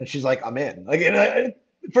 And she's like, I'm in. Like,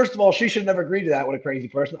 first of all, she should never agree to that. What a crazy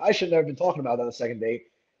person. I should never have been talking about that on the second date.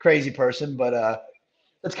 Crazy person. But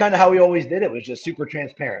that's kind of how we always did it. Was just super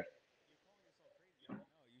transparent. No,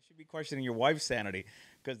 you should be questioning your wife's sanity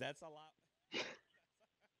because that's a lot.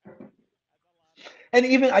 And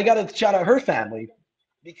even I got to shout out her family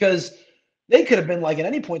because they could have been like at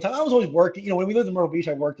any point in time. I was always working. When we lived in Myrtle Beach,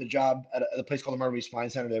 I worked a job at a place called the Myrtle Beach Spine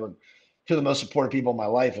Center. They were two of the most supportive people in my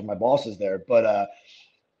life and my bosses there. But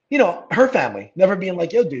her family never being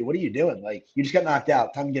like, "Yo, dude, what are you doing? Like, you just got knocked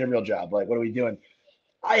out. Time to get a real job. Like, what are we doing?"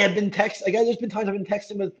 I had been like, there's been times I've been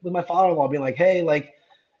texting with my father-in-law, being like, "Hey, like,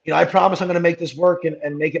 I promise I'm going to make this work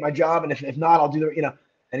and make it my job. And if not, I'll do the.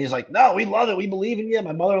 And he's like, "No, we love it. We believe in you."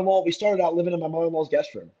 My mother-in-law, we started out living in my mother-in-law's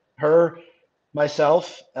guest room. Her,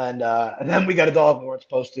 myself, and then we got a dog we weren't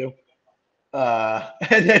supposed to.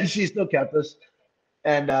 And then she still kept us.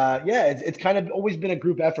 And yeah, it's kind of always been a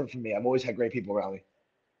group effort for me. I've always had great people around me.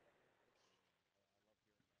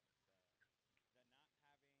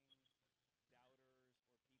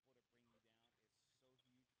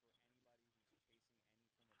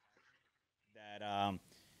 That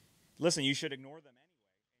listen, you should ignore them anyway, and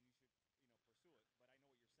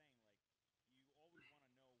you should pursue it. But I know what you're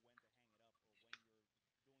saying. Like you always want to know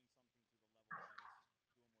when to hang it up or when you're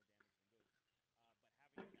doing something to the level that is doing more damage than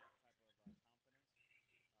good. But having that type of confidence coming by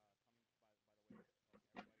the way of everybody around you is huge. It lets you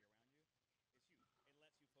focus on what you know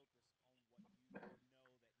that you think you're going to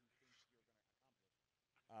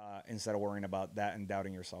accomplish instead of worrying about that and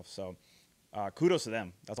doubting yourself. So kudos to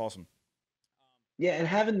them. That's awesome. Yeah, and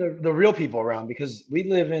having the real people around because we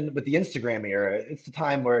live in with the Instagram era, it's the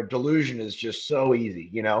time where delusion is just so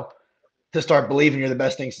easy, to start believing you're the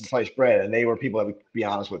best thing since sliced bread. And they were people that would be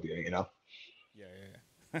honest with you. Yeah, yeah,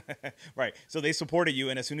 yeah. Right. So they supported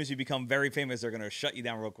you, and as soon as you become very famous, they're gonna shut you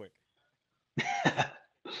down real quick. So tell me what is so.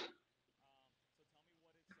 All right. So where are we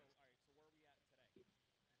at today? What's next? Do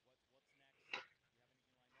you have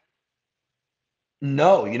anything lined up?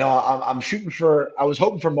 No, I'm shooting for. I was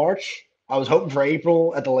hoping for March. I was hoping for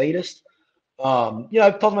April at the latest. I've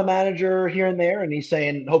talked to my manager here and there, and he's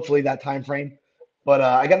saying hopefully that time frame. But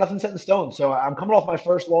I got nothing set in stone. So I'm coming off my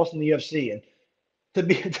first loss in the UFC, and to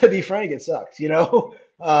be to be frank, it sucks. It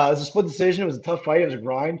was a split decision. It was a tough fight. It was a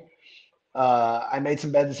grind. I made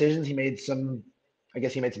some bad decisions. He made some. I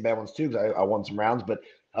guess he made some bad ones too because I won some rounds. But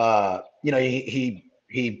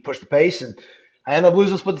he pushed the pace, and I ended up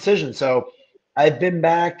losing a split decision. So I've been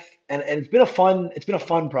back, and it's been a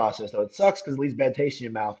fun process though. It sucks because it leaves bad taste in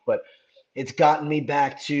your mouth, but it's gotten me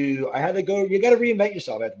back to I had to go. You got to reinvent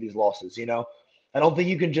yourself after these losses. I don't think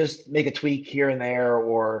you can just make a tweak here and there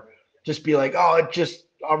or just be like, oh,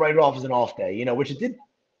 I'll write it off as an off day. Which it did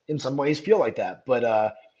in some ways feel like that,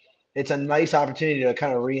 but it's a nice opportunity to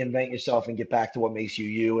kind of reinvent yourself and get back to what makes you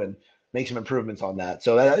you and make some improvements on that.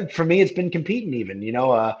 So for me, it's been competing even.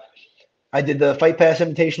 I did the Fight Pass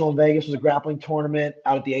Invitational in Vegas, was a grappling tournament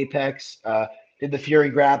out at the Apex. Did the Fury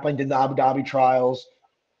grappling, did the Abu Dhabi trials,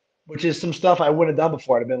 which is some stuff I wouldn't have done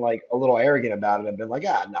before. I'd have been like a little arrogant about it. I've been like,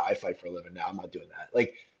 no, I fight for a living now. I'm not doing that.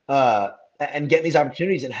 Like, and getting these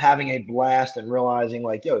opportunities and having a blast and realizing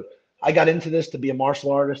like, yo, I got into this to be a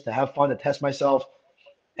martial artist, to have fun, to test myself,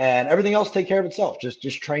 and everything else take care of itself.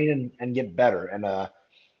 Just train and get better. And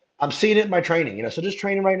I'm seeing it in my training. So just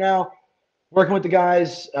training right now, working with the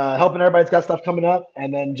guys, helping everybody that's got stuff coming up,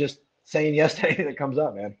 and then just saying yes to anything that comes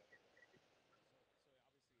up, man. So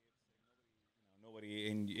obviously, it's nobody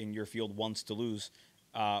in your field wants to lose,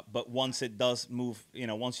 but once it does move,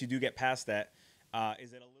 once you do get past that,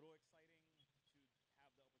 is it a little exciting to have the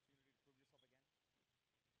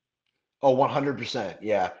opportunity to prove yourself again? Oh, 100%.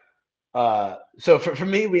 Yeah. So for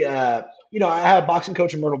me, I have a boxing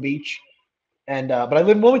coach in Myrtle Beach, and but I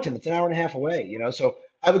live in Wilmington. It's an hour and a half away. So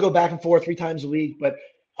I would go back and forth 3 times a week, but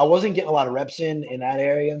I wasn't getting a lot of reps in that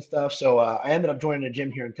area and stuff. So I ended up joining a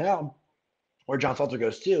gym here in town where John Salter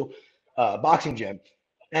goes to, boxing gym.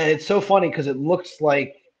 And it's so funny because it looks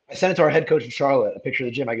like I sent it to our head coach in Charlotte, a picture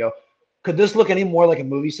of the gym. I go, could this look any more like a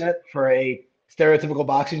movie set for a stereotypical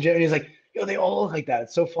boxing gym? And he's like, yo, they all look like that.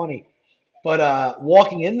 It's so funny. But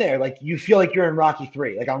walking in there, like you feel like you're in Rocky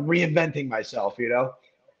 3. Like I'm reinventing myself. Right.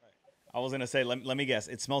 I was gonna say, let me guess.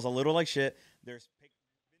 It smells a little like shit. There's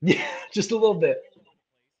Yeah, just a little bit.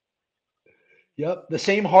 all over the place. Yep, the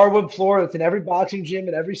same hardwood floor that's in every boxing gym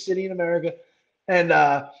in every city in America, and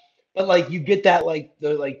but like you get that like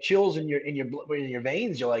the like chills in your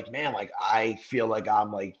veins. You're like, man, like I feel like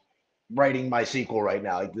I'm like writing my sequel right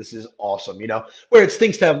now. Like this is awesome, you know. Where it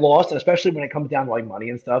stinks to have lost, and especially when it comes down to like money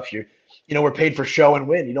and stuff. You know, we're paid for show and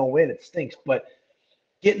win. You don't win, it stinks. But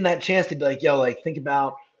getting that chance to be like, yo, like think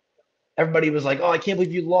about everybody was like, "Oh, I can't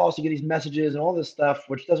believe you lost." You get these messages and all this stuff,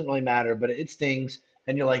 which doesn't really matter, but it stings.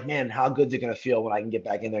 And you're like, "Man, how good's it gonna feel when I can get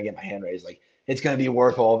back in there and get my hand raised? Like, it's gonna be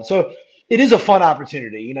worth all of it." So it is a fun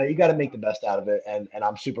opportunity. You know, you got to make the best out of it, and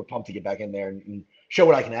I'm super pumped to get back in there and show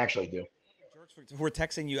what I can actually do. Jerks who are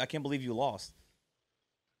texting you, I can't believe you lost.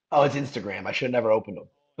 Oh, it's Instagram. I should have never opened them.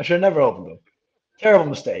 I should have never opened them. Terrible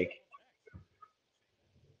mistake.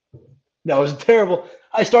 No, it was terrible.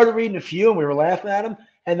 I started reading a few and we were laughing at them,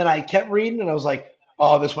 and then I kept reading and I was like,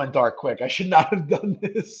 "Oh, this went dark quick. I should not have done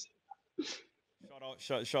this."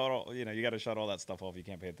 Shut all. You know, you got to shut all that stuff off. You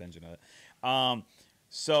can't pay attention to it.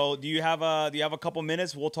 So do you have a couple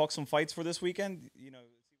minutes? We'll talk some fights for this weekend. You know,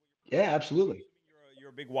 Yeah, absolutely. you're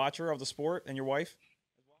a big watcher of the sport, and your wife.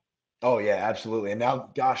 Oh yeah, absolutely. And now,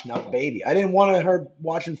 gosh, now the baby. I didn't want her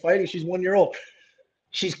watching fighting. She's 1 year old.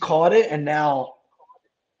 She's caught it, and now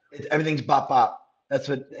everything's bop bop. That's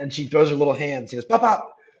what. And she throws her little hands. She goes bop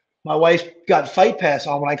bop. My wife got Fight Pass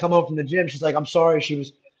on when I come home from the gym. She's like, "I'm sorry."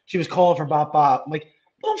 She was calling for bop bop. I'm like,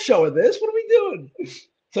 "Don't show her this. What are we doing?"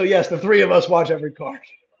 So yes, the three of us watch every card.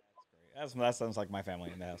 That sounds like my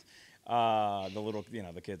family in the house. The little, you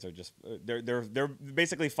know, the kids are just they're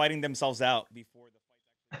basically fighting themselves out before the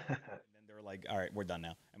fight actually, and then they're like, all right, we're done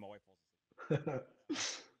now, and my wife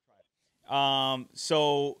falls asleep.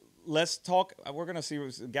 So let's talk. We're gonna see,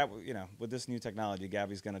 Gab, you know, with this new technology,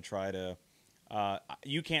 Gabby's gonna try to.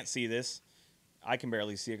 You can't see this. I can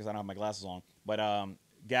barely see it because I don't have my glasses on. But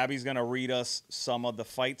Gabby's gonna read us some of the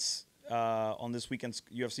fights on this weekend's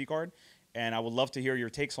UFC card, and I would love to hear your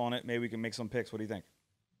takes on it. Maybe we can make some picks. What do you think?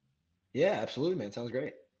 Yeah, absolutely, man. Sounds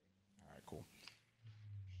great. All right, cool.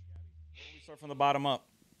 Why don't we start from the bottom up?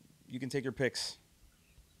 You can take your picks.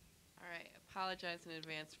 All right. Apologize in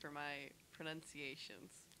advance for my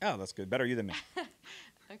pronunciations. Oh, that's good. Better you than me.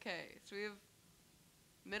 Okay. So we have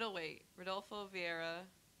middleweight Rodolfo Vieira,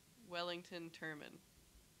 Wellington Turman.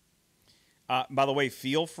 By the way,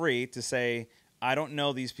 feel free to say I don't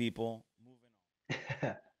know these people. Moving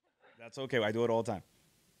on. That's okay. I do it all the time.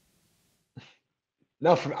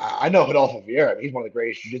 No, I know Rodolfo Vieira. He's one of the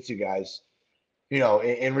greatest jiu-jitsu guys, you know,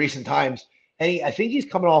 in recent times. And I think he's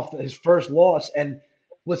coming off his first loss. And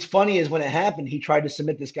what's funny is when it happened, he tried to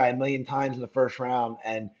submit this guy a million times in the first round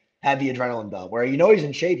and had the adrenaline dump. Where you know he's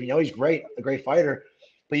in shape, you know he's great, a great fighter,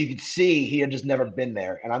 but you could see he had just never been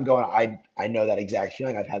there. And I'm going, I know that exact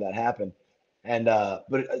feeling. I've had that happen. And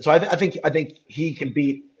but so I think he can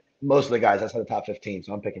beat most of the guys outside the top 15.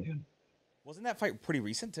 So I'm picking him. Wasn't that fight pretty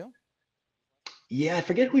recent too? Yeah, I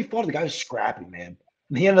forget who he fought. The guy was scrappy, man.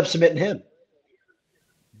 And he ended up submitting him.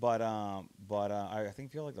 I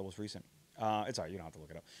think feel like that was recent. It's all right. You don't have to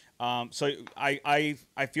look it up. So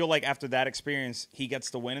I feel like after that experience, he gets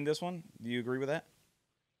the win in this one. Do you agree with that?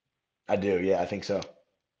 I do. Yeah, I think so. All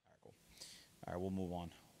right, cool. All right, we'll move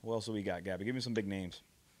on. What else do we got, Gabby? Give me some big names.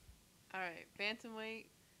 All right. Bantamweight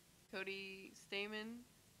Cody Stamen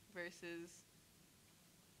versus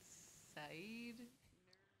Saeed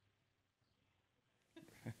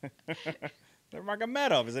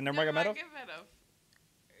Nurmagomedov. Is it Nurmagomedov? Nurmagomedov.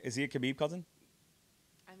 Is he a Khabib cousin?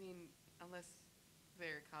 I mean, unless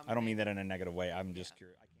they're common. I don't mean names. that in a negative way. I'm Yeah. just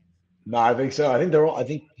curious. I can't. No, I think so. I think they're all. I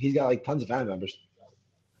think he's got like tons of family members.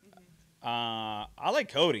 Hmm. I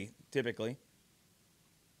like Cody typically.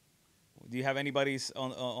 Do you have anybody's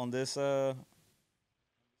on this?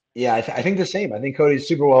 Yeah, I think the same. I think Cody's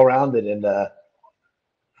super well rounded, and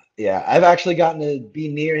yeah, I've actually gotten to be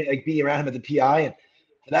near, like, be around him at the PI, and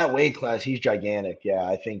for that weight class, he's gigantic. Yeah,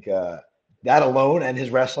 I think that alone and his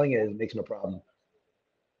wrestling is makes him a problem.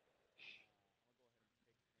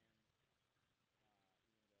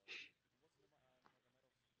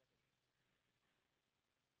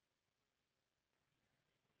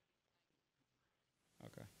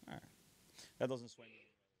 Okay, all right. That doesn't sway me.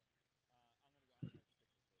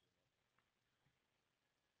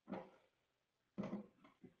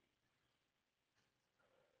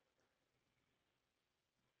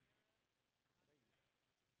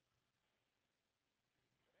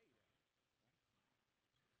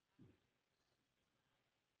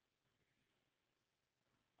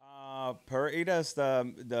 Pereida's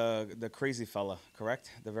the crazy fella,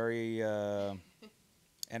 correct? The very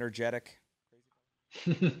energetic.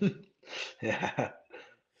 Yeah.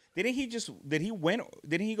 Didn't he just? Did he win?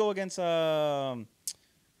 Didn't he go against?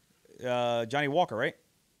 Johnny Walker, right?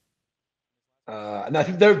 And I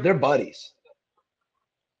think they're buddies.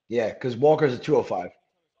 Yeah, because Walker's a 205.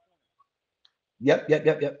 Yep, yep,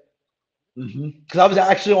 yep, yep. Because I was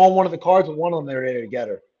actually on one of the cards with one of them. They were ready to get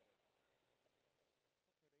her.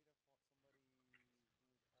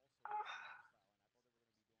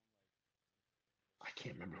 I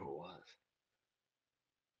can't remember who it was.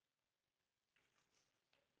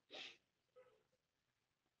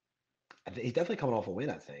 He's definitely coming off a win,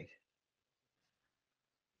 I think.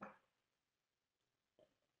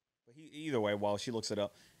 But either way, while she looks it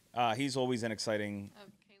up, he's always an exciting. Oh,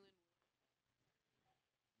 Kaylin.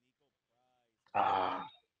 Ah,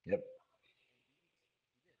 yep.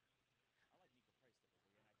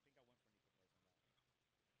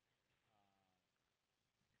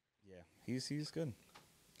 Yeah, he's good.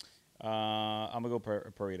 I'm gonna go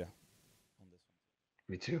Parita on this one.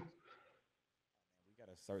 Me too. We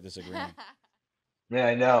gotta start disagreeing. Yeah,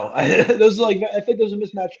 I know. Those are like I think those are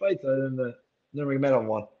mismatched fights. Other than the never we met on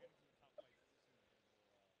one.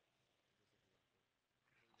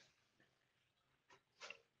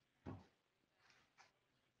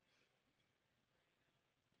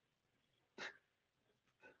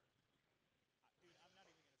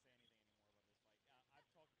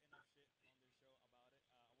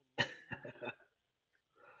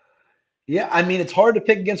 Yeah, I mean it's hard to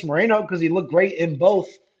pick against Moreno because he looked great in both.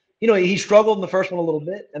 He struggled in the first one a little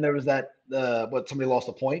bit, and there was that what somebody lost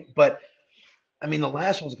a point. But I mean the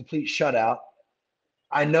last one was a complete shutout.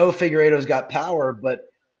 I know Figueiredo's got power, but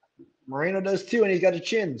Moreno does too, and he's got a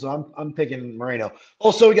chin, so I'm picking Moreno.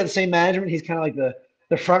 Also, we got the same management. He's kind of like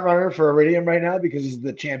the front runner for Iridium right now because he's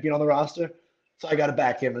the champion on the roster. So I got to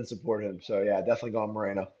back him and support him. So yeah, definitely going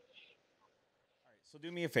Moreno. All right, so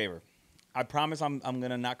do me a favor. I promise I'm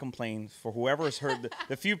gonna not complain for whoever has heard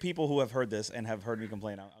the few people who have heard this and have heard me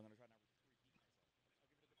complain. I'm gonna try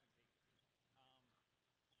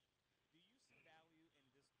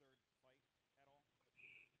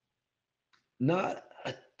not to repeat Not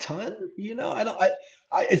a ton, I don't.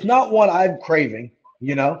 It's not what I'm craving.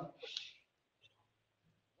 You know.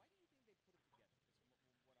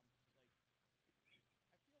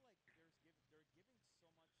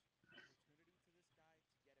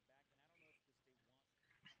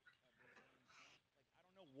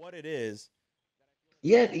 what it is.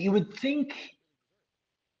 Yeah, you would think.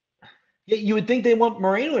 Yeah, you would think they want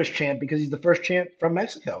Moreno as champ because he's the first champ from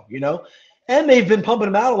Mexico. And they've been pumping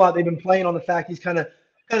him out a lot. They've been playing on the fact he's kind of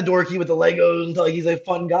dorky with the Legos and like he's a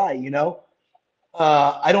fun guy.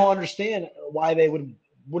 I don't understand why they wouldn't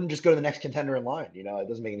just go to the next contender in line. It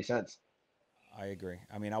doesn't make any sense. I agree.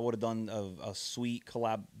 I mean, I would have done a sweet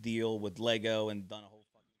collab deal with Lego and done a whole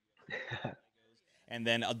and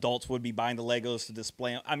then adults would be buying the Legos to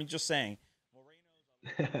display 'em. I mean, just saying.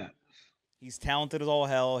 He's talented as all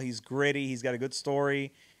hell. He's gritty. He's got a good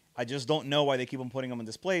story. I just don't know why they keep on putting him in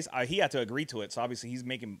this place. He had to agree to it, so obviously he's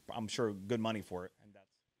making, I'm sure, good money for it. And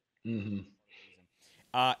that's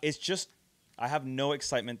hmm it's just I have no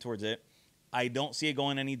excitement towards it. I don't see it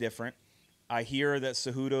going any different. I hear that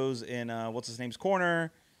Cejudo's in what's his name's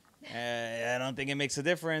corner. I don't think it makes a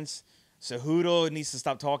difference. Cejudo needs to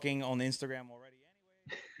stop talking on Instagram already.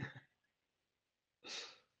 Anyway,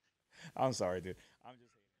 I'm sorry, dude. I'm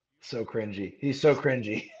just So cringy. He's so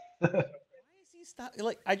cringy. why is he stop?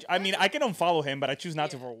 Like I mean, I can unfollow him, but I choose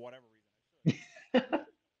not to Yeah. for whatever reason.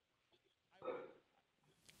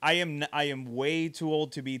 I am way too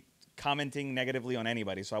old to be commenting negatively on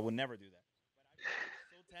anybody, so I would never do that. But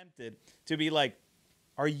I'm so tempted to be like,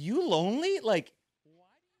 "Are you lonely? Like,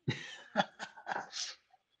 why?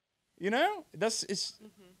 That's it's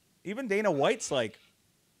Hmm. even Dana White's like,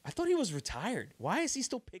 I thought he was retired. Why is he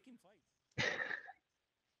still picking fights?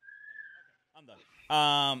 I'm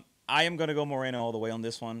done. I am gonna go Moreno all the way on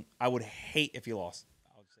this one. I would hate if he lost.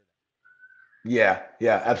 I'll say Yeah,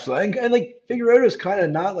 yeah, absolutely. And like Figueroa is kind of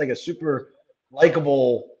not like a super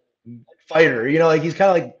likable fighter. Like he's kind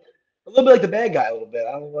of like a little bit like the bad guy a little bit.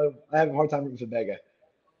 I don't know. I have a hard time rooting for the bad guy.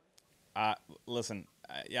 that. Listen,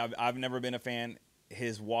 yeah, I've never been a fan.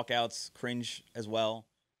 His walkouts cringe as well.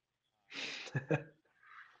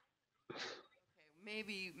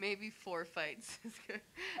 Maybe 4 fights is good.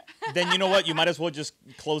 Then you know what? You might as well just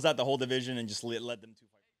close out the whole division and just let them two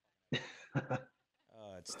fight.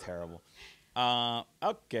 It's terrible.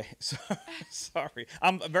 Okay, so, sorry.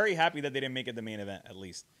 I'm very happy that they didn't make it the main event at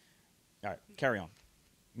least. All right, carry on.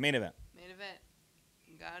 Main event. Main event.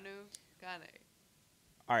 Ganu Gane.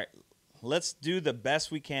 All right, let's do the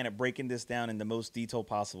best we can at breaking this down in the most detail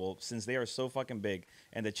possible since they are so fucking big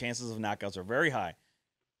and the chances of knockouts are very high.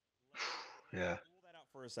 Yeah. Pull that out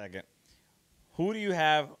for a second. Who do you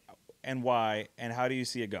have and why, and how do you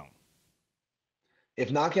see it going? if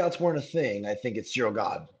knockouts weren't a thing, I think it's Cyril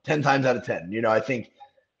God 10 times out of 10. I think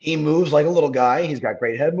he moves like a little guy. He's got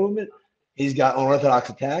great head movement. He's got unorthodox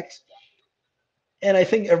attacks. And I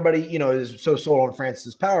think everybody, is so sold on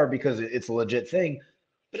Francis's power because it's a legit thing.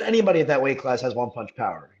 But anybody at that weight class has one punch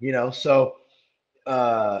power. So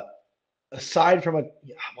uh, aside from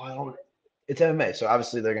well, it's MMA, so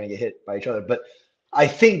obviously they're going to get hit by each other. But I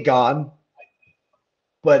think Gone.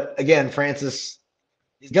 But again, Francis,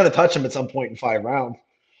 he's going to touch him at some point in 5 rounds.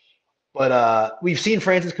 But we've seen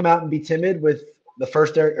Francis come out and be timid with the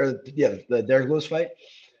first the Derek Lewis fight.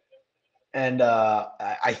 And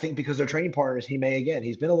I think because they're training partners, he may again.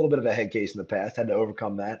 He's been a little bit of a head case in the past, had to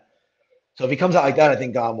overcome that. So if he comes out like that, I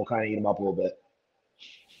think Gone will kind of eat him up a little bit.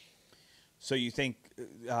 So you think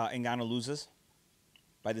Ngannou loses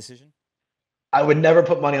by decision? I would never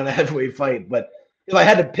put money on a heavyweight fight, but if I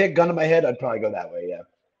had to pick gun to my head, I'd probably go that way. Yeah.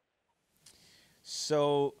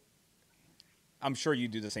 So I'm sure you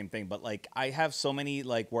do the same thing, but like I have so many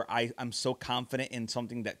like where I'm so confident in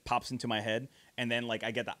something that pops into my head, and then like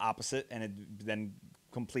I get the opposite, and it then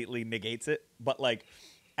completely negates it. But like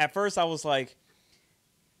at first I was like,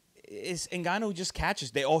 is Ngannou just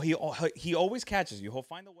catches? He always catches you. He'll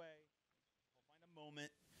find a way. He'll find a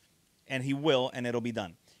moment, and he will, and it'll be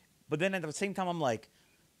done. But then at the same time, I'm like,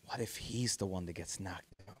 what if he's the one that gets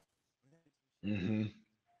knocked out? Mm-hmm.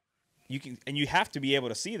 You have to be able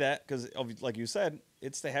to see that because, like you said,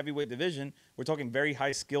 it's the heavyweight division. We're talking very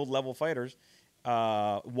high skilled level fighters,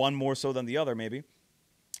 one more so than the other, maybe.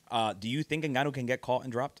 Do you think Ngannou can get caught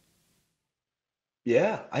and dropped?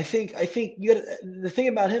 Yeah, I think you got the thing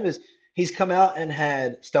about him is he's come out and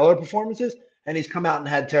had stellar performances, and he's come out and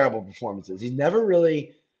had terrible performances. He's never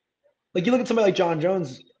really like you look at somebody like John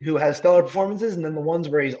Jones who has stellar performances, and then the ones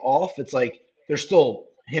where he's off, it's like there's still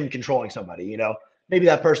him controlling somebody. Maybe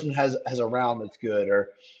that person has a round that's good, or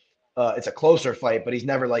it's a closer fight, but he's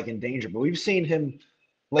never like in danger. But we've seen him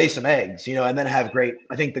lay some eggs, and then have great.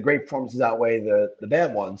 I think the great performances outweigh the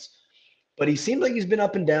bad ones. But he seems like he's been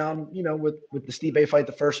up and down, with the Stipe fight,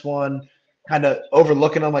 the first one, kind of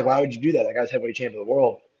overlooking him. Like, why would you do that? That guy's heavyweight champion of the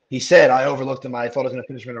world. He said, I overlooked him. I thought I was going to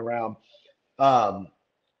finish him in a round. Um,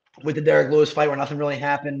 with the Derek Lewis fight where nothing really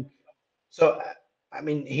happened. So, I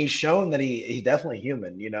mean, he's shown that he's definitely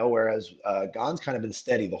human, whereas Gon's kind of been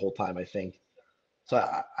steady the whole time, I think. So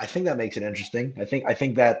I think that makes it interesting. I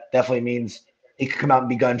think that definitely means he could come out and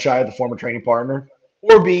be gun shy of the former training partner,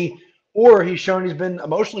 or he's shown he's been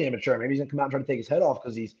emotionally immature. Maybe he's gonna come out and try to take his head off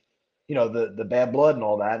because he's the bad blood and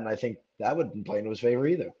all that. And I think that wouldn't play into his favor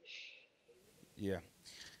either. Yeah,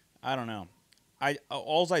 I don't know. I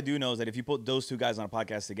do know is that if you put those two guys on a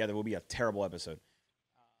podcast together, it will be a terrible episode.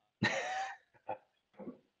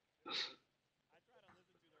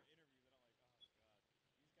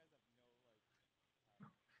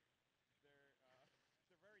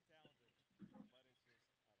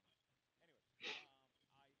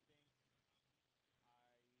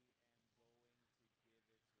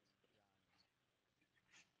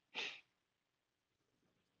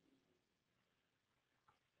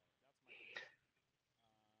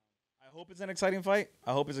 I hope it's an exciting fight.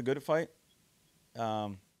 I hope it's a good fight.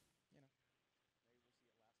 Um,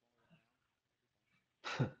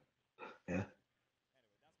 Yeah.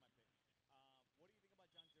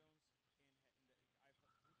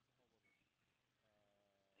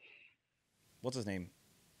 what's his name?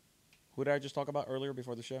 Who did I just talk about earlier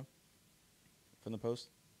before the show? From the post?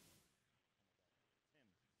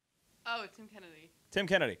 Oh, Tim Kennedy. Tim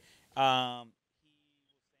Kennedy.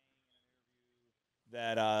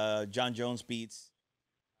 That John Jones beats.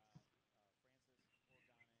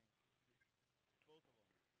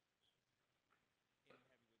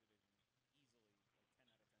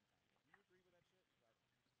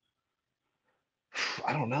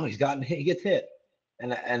 I don't know. He's gotten hit. He gets hit,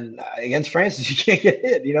 and against Francis, you can't get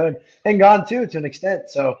hit. And gone too to an extent.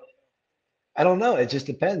 So I don't know. It just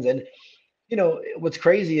depends. And what's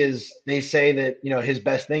crazy is they say that his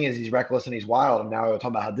best thing is he's reckless and he's wild, and now we're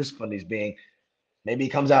talking about how disciplined he's being. Maybe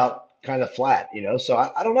he comes out kind of flat. So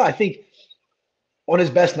I don't know. I think on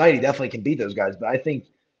his best night, he definitely can beat those guys. But I think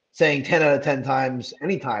saying 10 out of 10 times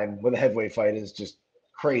anytime with a heavyweight fight is just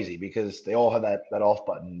crazy because they all have that off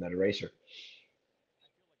button, that eraser.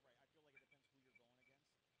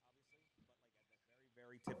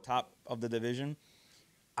 Very tip top of the division.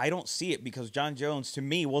 I don't see it because John Jones, to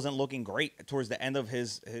me, wasn't looking great towards the end of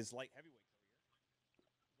his light heavyweight.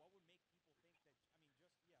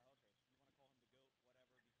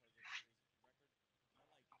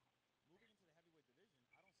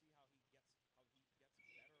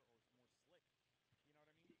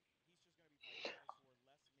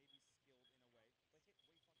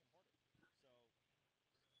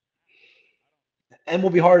 and will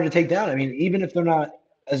be harder to take down. I mean, even if they're not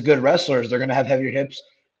as good wrestlers, they're going to have heavier hips.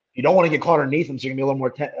 You don't want to get caught underneath them, so you're going to be a little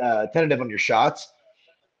more tentative on your shots.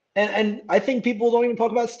 And I think people don't even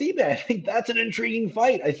talk about Stipe. I think that's an intriguing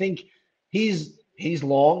fight. I think he's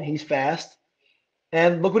long, he's fast,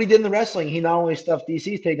 and look what he did in the wrestling. He not only stuffed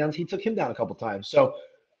DC's takedowns, he took him down a couple times. So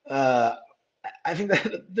uh, I think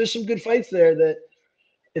that there's some good fights there that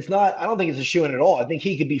it's not. I don't think it's a shoe in at all. I think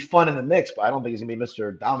he could be fun in the mix, but I don't think he's gonna be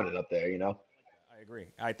Mr. Dominant up there. You know. I agree.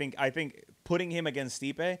 I think putting him against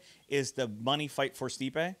Stipe is the money fight for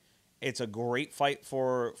Stipe. It's a great fight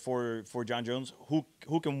for John Jones, who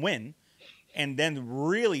can win, and then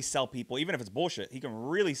really sell people. Even if it's bullshit, he can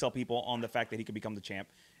really sell people on the fact that he could become the champ.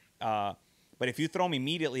 Uh, but if you throw him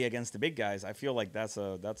immediately against the big guys, I feel like that's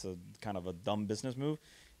a kind of a dumb business move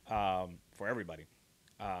for everybody.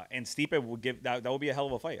 And Stipe would give that. That would be a hell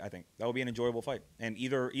of a fight. I think that would be an enjoyable fight, and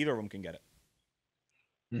either of them can get it.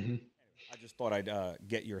 Hmm. I just thought I'd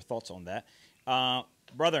get your thoughts on that,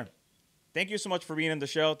 brother. Thank you so much for being in the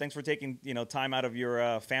show. Thanks for taking time out of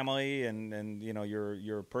your family and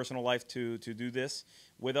your personal life to do this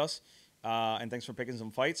with us. And thanks for picking some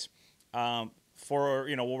fights.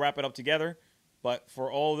 We'll wrap it up together. But for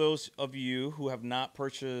all those of you who have not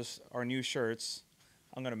purchased our new shirts,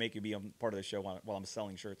 I'm gonna make you be a part of the show while I'm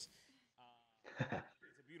selling shirts. It's a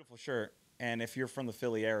beautiful shirt, and if you're from the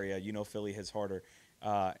Philly area, Philly hits harder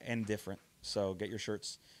and different. So get your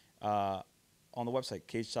shirts on the website,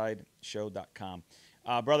 cagesideshow.com.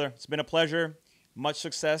 Brother, it's been a pleasure. Much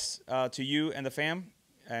success to you and the fam,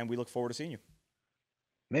 and we look forward to seeing you.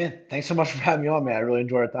 Man, thanks so much for having me on, man. I really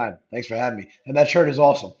enjoyed our time. Thanks for having me. And that shirt is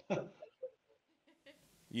awesome.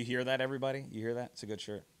 You hear that, everybody? You hear that? It's a good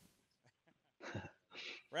shirt.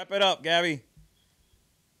 Wrap it up, Gabby.